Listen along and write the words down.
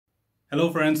Hello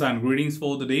friends and greetings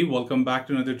for the day. Welcome back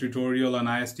to another tutorial on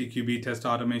ISTQB Test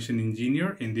Automation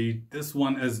Engineer. Indeed, this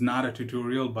one is not a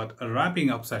tutorial but a wrapping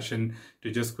up session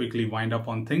to just quickly wind up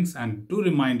on things and to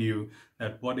remind you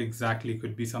that what exactly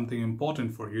could be something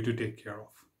important for you to take care of.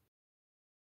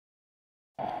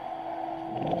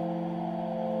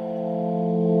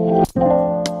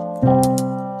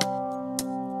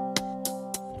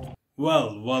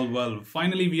 Well,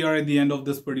 finally we are at the end of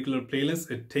this particular playlist.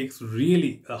 It takes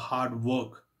really a hard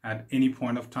work at any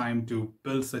point of time to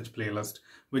build such playlist,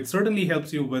 which certainly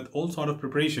helps you with all sort of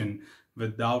preparation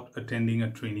without attending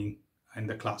a training in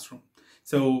the classroom.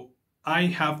 So I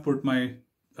have put my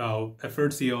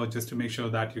efforts here just to make sure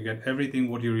that you get everything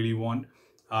what you really want.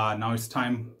 Now it's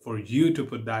time for you to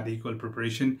put that equal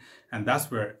preparation, and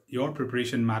that's where your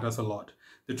preparation matters a lot.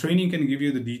 The training can give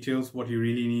you the details, what you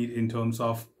really need in terms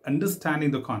of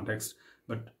understanding the context,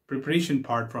 but preparation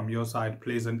part from your side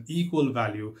plays an equal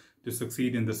value to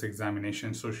succeed in this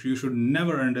examination. So you should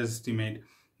never underestimate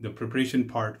the preparation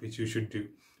part which you should do.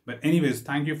 But anyways,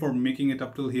 thank you for making it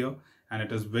up till here. And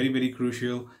it is very, very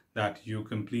crucial that you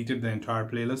completed the entire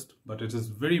playlist. But it is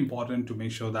very important to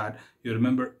make sure that you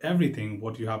remember everything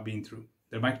what you have been through.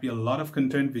 There might be a lot of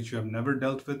content which you have never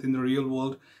dealt with in the real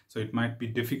world, so it might be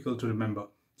difficult to remember.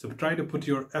 So try to put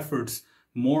your efforts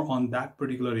more on that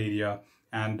particular area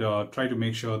and try to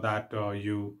make sure that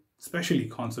you especially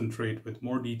concentrate with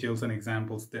more details and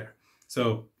examples there.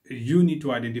 So you need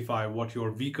to identify what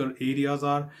your weaker areas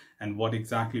are and what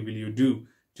exactly will you do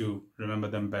to remember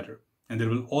them better. And there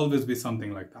will always be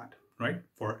something like that, right?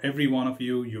 For every one of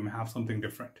you, you may have something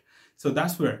different. So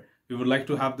that's where we would like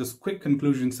to have this quick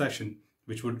conclusion session,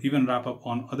 which would even wrap up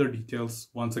on other details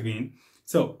once again.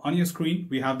 So on your screen,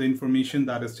 we have the information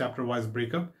that is chapter-wise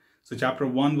breakup. So chapter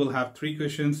 1 will have 3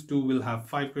 questions, 2 will have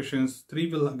 5 questions,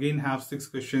 3 will again have 6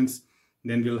 questions,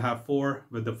 then we'll have 4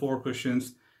 with the 4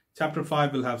 questions. Chapter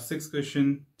 5 will have 6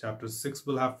 questions, chapter 6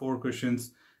 will have 4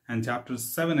 questions, and chapters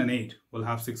 7 and 8 will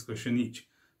have 6 questions each.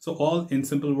 So all in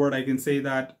simple word, I can say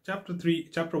that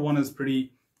chapter 1 is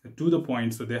pretty to the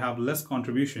point, so they have less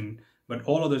contribution, but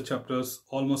all other chapters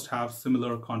almost have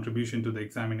similar contribution to the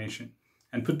examination.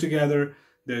 And put together,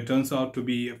 there turns out to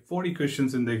be 40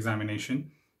 questions in the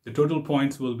examination. The total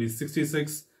points will be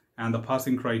 66 and the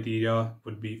passing criteria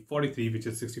would be 43, which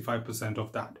is 65%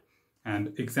 of that.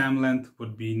 And exam length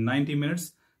would be 90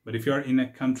 minutes. But if you're in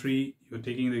a country, you're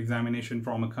taking the examination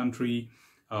from a country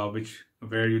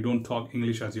where you don't talk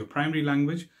English as your primary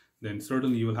language, then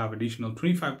certainly you will have additional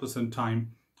 25%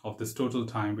 time of this total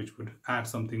time, which would add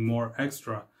something more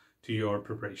extra to your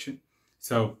preparation.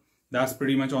 So that's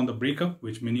pretty much on the breakup,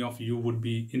 which many of you would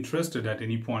be interested at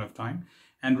any point of time.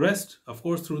 And rest, of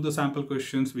course, through the sample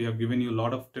questions, we have given you a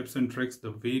lot of tips and tricks,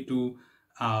 the way to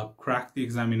crack the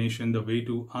examination, the way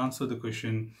to answer the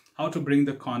question, how to bring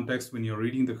the context when you're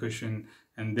reading the question,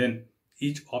 and then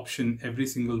each option, every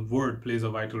single word plays a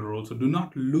vital role. So do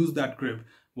not lose that grip,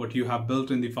 what you have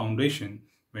built in the foundation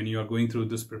when you are going through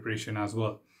this preparation as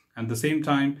well. At the same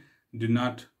time, do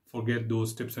not forget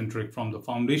those tips and tricks from the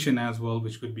foundation as well,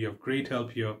 which could be of great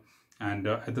help here. And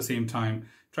at the same time,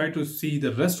 try to see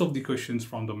the rest of the questions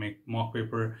from the mock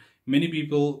paper. Many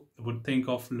people would think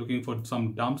of looking for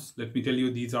some dumps. Let me tell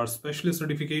you, these are specialist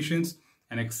certifications,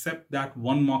 and except that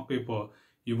one mock paper,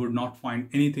 you would not find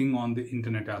anything on the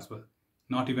internet as well,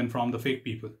 not even from the fake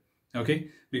people, okay?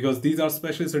 Because these are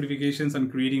specialist certifications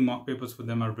and creating mock papers for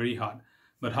them are very hard.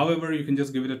 But however, you can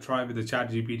just give it a try with the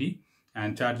ChatGPT,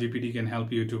 and ChatGPT can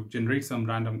help you to generate some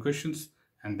random questions,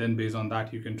 and then based on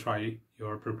that, you can try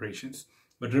your preparations.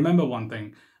 But remember one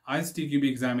thing, ISTQB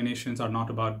examinations are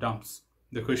not about dumps.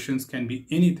 The questions can be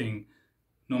anything,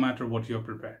 no matter what you're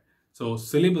prepared. So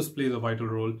syllabus plays a vital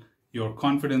role, your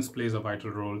confidence plays a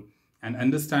vital role, and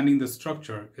understanding the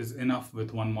structure is enough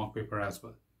with one mock paper as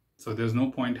well. So there's no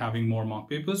point having more mock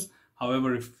papers.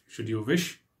 However, should you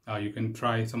wish, you can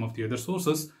try some of the other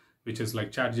sources, which is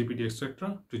like ChatGPT,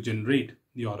 etc., to generate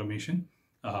the automation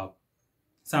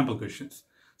sample questions.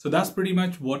 So that's pretty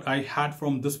much what I had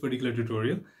from this particular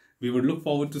tutorial. We would look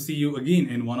forward to see you again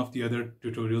in one of the other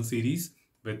tutorial series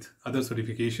with other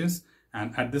certifications.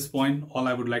 And at this point, all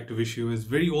I would like to wish you is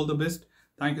very all the best.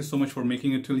 Thank you so much for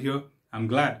making it till here. I'm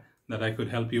glad that I could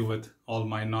help you with all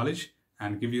my knowledge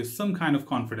and give you some kind of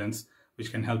confidence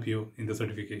which can help you in the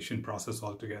certification process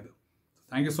altogether.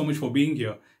 Thank you so much for being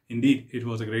here. Indeed, it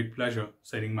was a great pleasure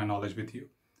sharing my knowledge with you.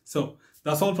 So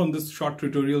that's all from this short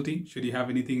tutorial team. Should you have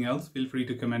anything else, feel free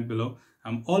to comment below.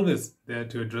 I'm always there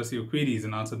to address your queries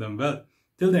and answer them well.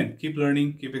 Till then, keep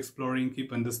learning, keep exploring,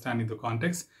 keep understanding the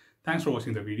context. Thanks for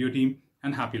watching the video team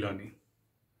and happy learning.